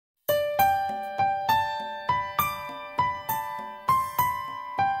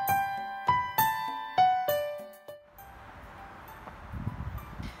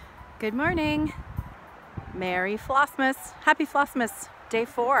Good morning. Merry Flossmas. Happy Flossmas. Day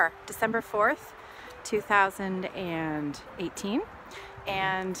 4, December 4th, 2018.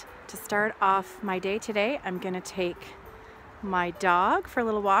 And to start off my day today, I'm going to take my dog for a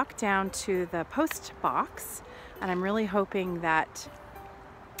little walk down to the post box. And I'm really hoping that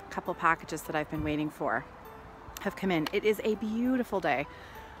a couple packages that I've been waiting for have come in. It is a beautiful day.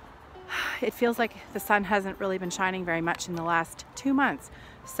 It feels like the sun hasn't really been shining very much in the last 2 months,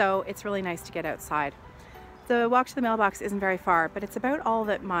 so it's really nice to get outside. The walk to the mailbox isn't very far, but it's about all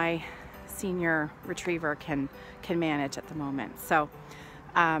that my senior retriever can manage at the moment. So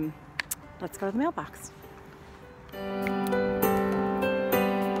let's go to the mailbox.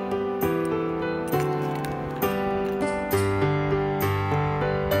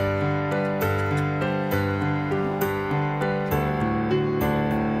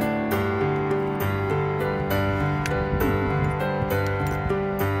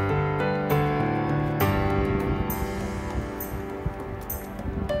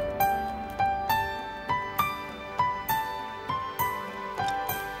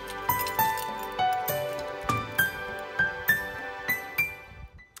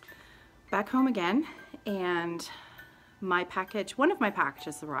 Back home again, and my package, one of my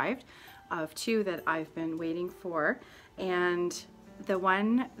packages arrived, of 2 that I've been waiting for, and the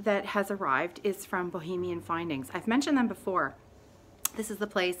one that has arrived is from Bohemian Findings. I've mentioned them before. This is the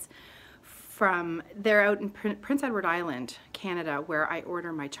place they're out in Prince Edward Island, Canada, where I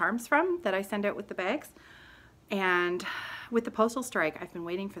order my charms from that I send out with the bags. And with the postal strike, I've been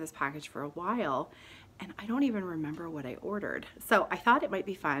waiting for this package for a while, and I don't even remember what I ordered. So I thought it might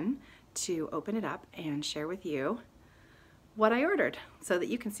be fun to open it up and share with you what I ordered so that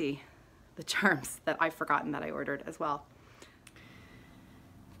you can see the charms that I've forgotten that I ordered as well.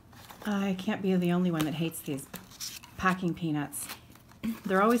 I can't be the only one that hates these packing peanuts.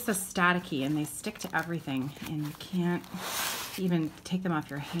 They're always so staticky and they stick to everything and you can't even take them off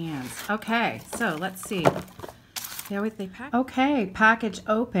your hands. Okay, so let's see. They pack. Okay, package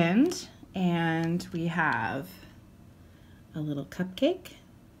opened, and we have a little cupcake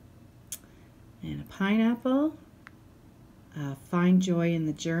and a pineapple, Find Joy in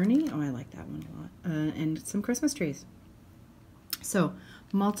the Journey. Oh, I like that one a lot. And some Christmas trees. So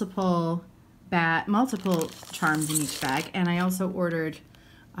multiple charms in each bag. And I also ordered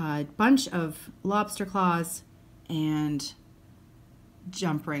a bunch of lobster claws and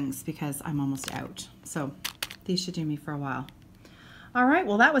jump rings because I'm almost out. So these should do me for a while. All right,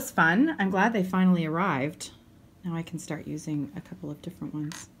 well, that was fun. I'm glad they finally arrived. Now I can start using a couple of different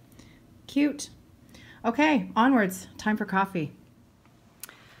ones. Cute. Okay, onwards. Time for coffee.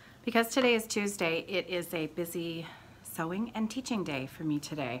 Because today is Tuesday, it is a busy sewing and teaching day for me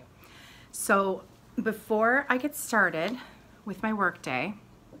today. So before I get started with my work day,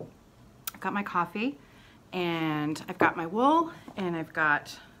 I've got my coffee and I've got my wool and I've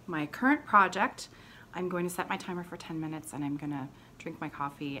got my current project. I'm going to set my timer for 10 minutes and I'm going to drink my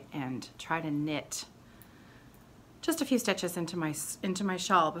coffee and try to knit just a few stitches into my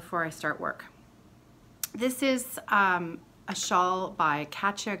shawl before I start work. This is a shawl by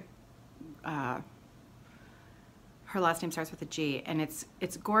Katya. Her last name starts with a G, and it's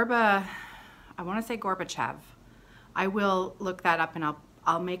I want to say Gorbacheva. I will look that up and I'll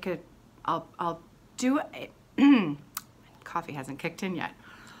do it. Coffee hasn't kicked in yet.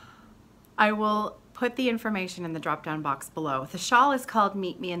 I will put the information in the drop-down box below. The shawl is called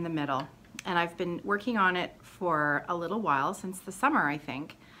Meet Me in the Middle, and I've been working on it for a little while, since the summer, I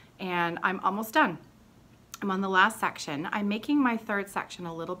think, and I'm almost done. I'm on the last section. I'm making my 3rd section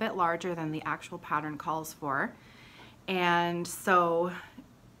a little bit larger than the actual pattern calls for, and so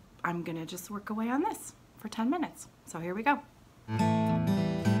I'm gonna just work away on this for 10 minutes. So here we go.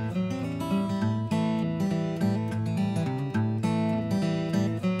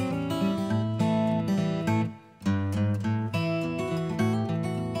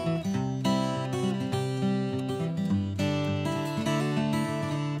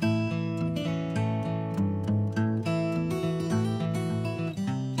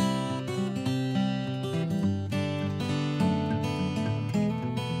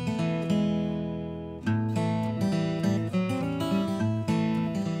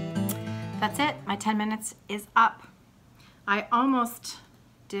 That's it, my 10 minutes is up. I almost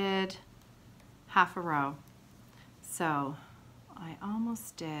did half a row. So I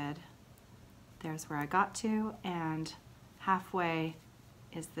almost did, there's where I got to, and halfway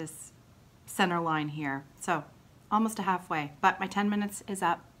is this center line here. So almost a halfway, but my 10 minutes is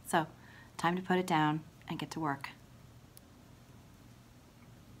up. So time to put it down and get to work.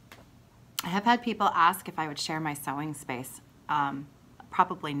 I have had people ask if I would share my sewing space.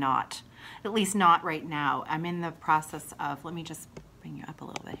 probably not. At least not right now. I'm in the process of, let me just bring you up a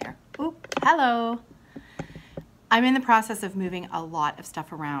little bit here. Oop, hello. I'm in the process of moving a lot of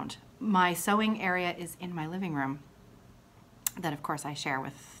stuff around. My sewing area is in my living room that of course I share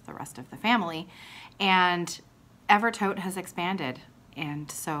with the rest of the family, and Evertote has expanded,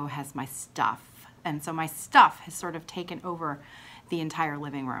 and so has my stuff. And so my stuff has sort of taken over the entire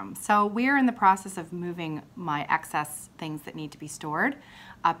living room. So we're in the process of moving my excess things that need to be stored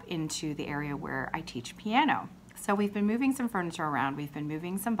up into the area where I teach piano. So we've been moving some furniture around, we've been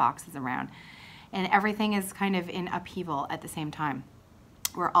moving some boxes around, and everything is kind of in upheaval at the same time.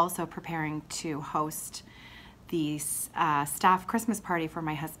 We're also preparing to host the staff Christmas party for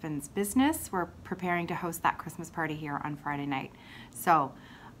my husband's business. We're preparing to host that Christmas party here on Friday night. So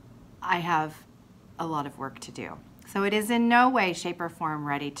I have a lot of work to do. So it is in no way, shape, or form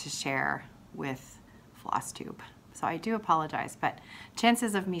ready to share with FlossTube. So I do apologize, but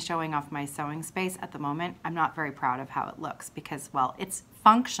chances of me showing off my sewing space at the moment, I'm not very proud of how it looks because, well, it's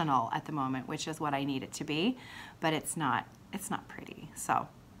functional at the moment, which is what I need it to be, but it's not pretty. So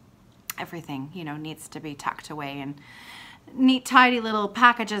everything, you know, needs to be tucked away in neat, tidy little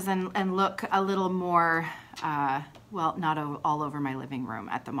packages and look a little more, well, not all over my living room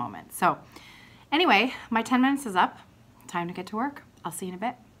at the moment. So anyway, my 10 minutes is up. Time to get to work. I'll see you in a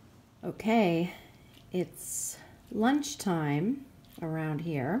bit. Okay, it's lunchtime around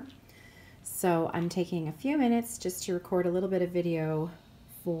here. So I'm taking a few minutes just to record a little bit of video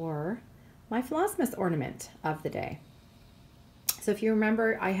for my Flossmas ornament of the day. So if you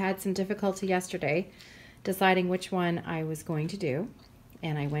remember, I had some difficulty yesterday deciding which one I was going to do,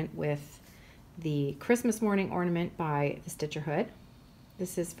 and I went with the Christmas morning ornament by the Stitcher Hood.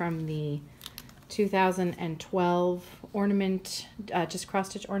 This is from the 2012 ornament, just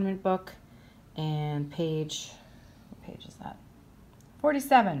cross-stitch ornament book, and page, what page is that?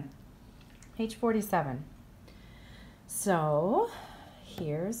 47, page 47. So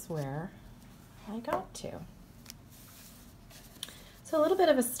here's where I got to. So a little bit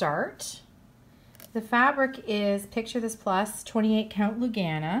of a start. The fabric is Picture This Plus 28 count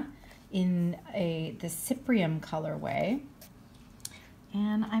Lugana in the Cyprium colorway.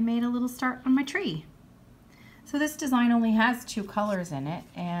 And I made a little start on my tree. So this design only has 2 colors in it,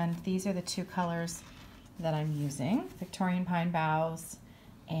 and these are the 2 colors that I'm using: Victorian Pine Boughs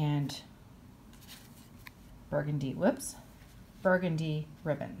and Burgundy Ribbons.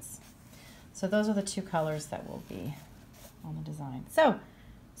 So those are the 2 colors that will be on the design. So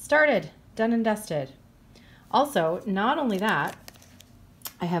started, done and dusted. Also, not only that,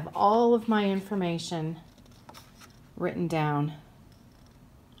 I have all of my information written down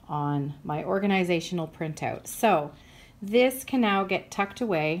on my organizational printout. So this can now get tucked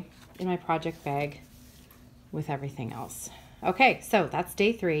away in my project bag with everything else. Okay, so that's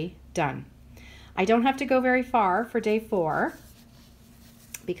day 3 done. I don't have to go very far for day 4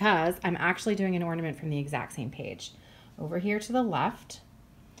 because I'm actually doing an ornament from the exact same page. Over here to the left,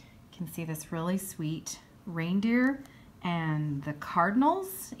 you can see this really sweet reindeer and the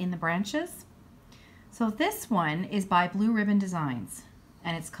cardinals in the branches. So this one is by Blue Ribbon Designs,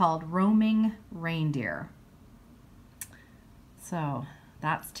 and it's called Roaming Reindeer. So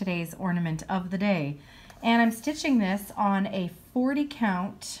that's today's ornament of the day. And I'm stitching this on a 40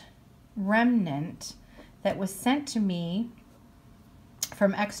 count remnant that was sent to me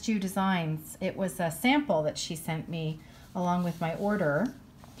from XJU Designs. It was a sample that she sent me along with my order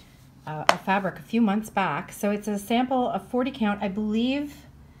of fabric a few months back. So it's a sample of 40 count. I believe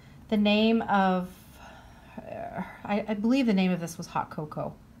the name of I believe the name of this was Hot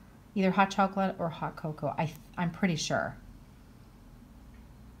Cocoa, either Hot Chocolate or Hot Cocoa. I'm pretty sure.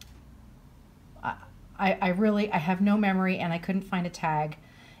 I have no memory, and I couldn't find a tag.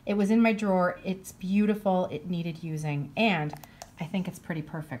 It was in my drawer. It's beautiful. It needed using, and I think it's pretty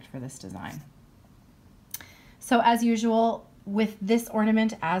perfect for this design. So as usual with this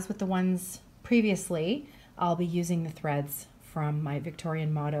ornament, as with the ones previously, I'll be using the threads from my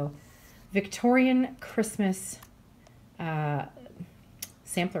Victorian Christmas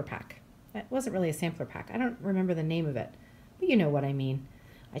sampler pack. It wasn't really a sampler pack. I don't remember the name of it, but you know what I mean.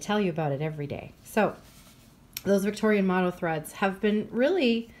 I tell you about it every day. So those Victorian motto threads have been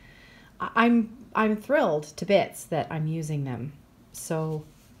really, I'm thrilled to bits that I'm using them so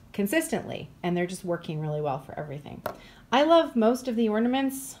consistently, and they're just working really well for everything. I love most of the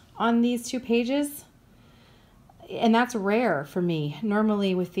ornaments on these 2 pages, and that's rare for me.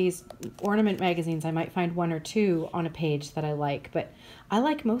 Normally with these ornament magazines, I might find 1 or 2 on a page that I like, but I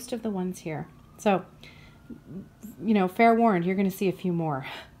like most of the ones here. So, you know, fair warned, you're going to see a few more.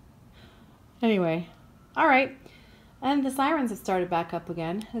 Anyway, all right. And the sirens have started back up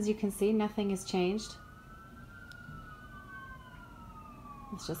again. As you can see, nothing has changed.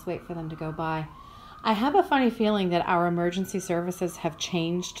 Let's just wait for them to go by. I have a funny feeling that our emergency services have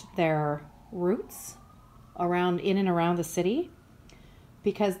changed their routes in and around the city,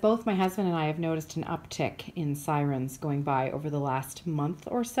 because both my husband and I have noticed an uptick in sirens going by over the last month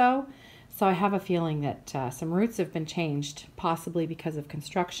or so. So I have a feeling that some routes have been changed, possibly because of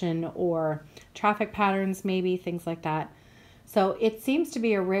construction or traffic patterns, maybe, things like that. So it seems to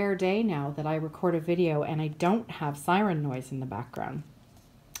be a rare day now that I record a video and I don't have siren noise in the background.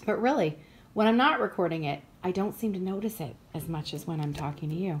 But really, when I'm not recording it, I don't seem to notice it as much as when I'm talking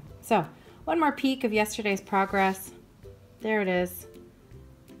to you. So one more peek of yesterday's progress. There it is.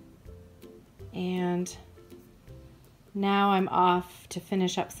 And now I'm off to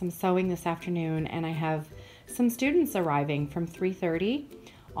finish up some sewing this afternoon, and I have some students arriving from 3:30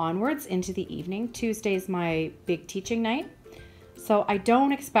 onwards into the evening. Tuesday's my big teaching night, so I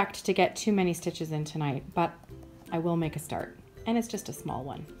don't expect to get too many stitches in tonight, but I will make a start, and it's just a small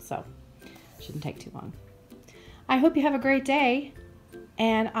one, so it shouldn't take too long. I hope you have a great day,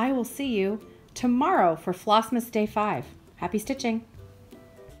 and I will see you tomorrow for Flossmas Day 5. Happy stitching!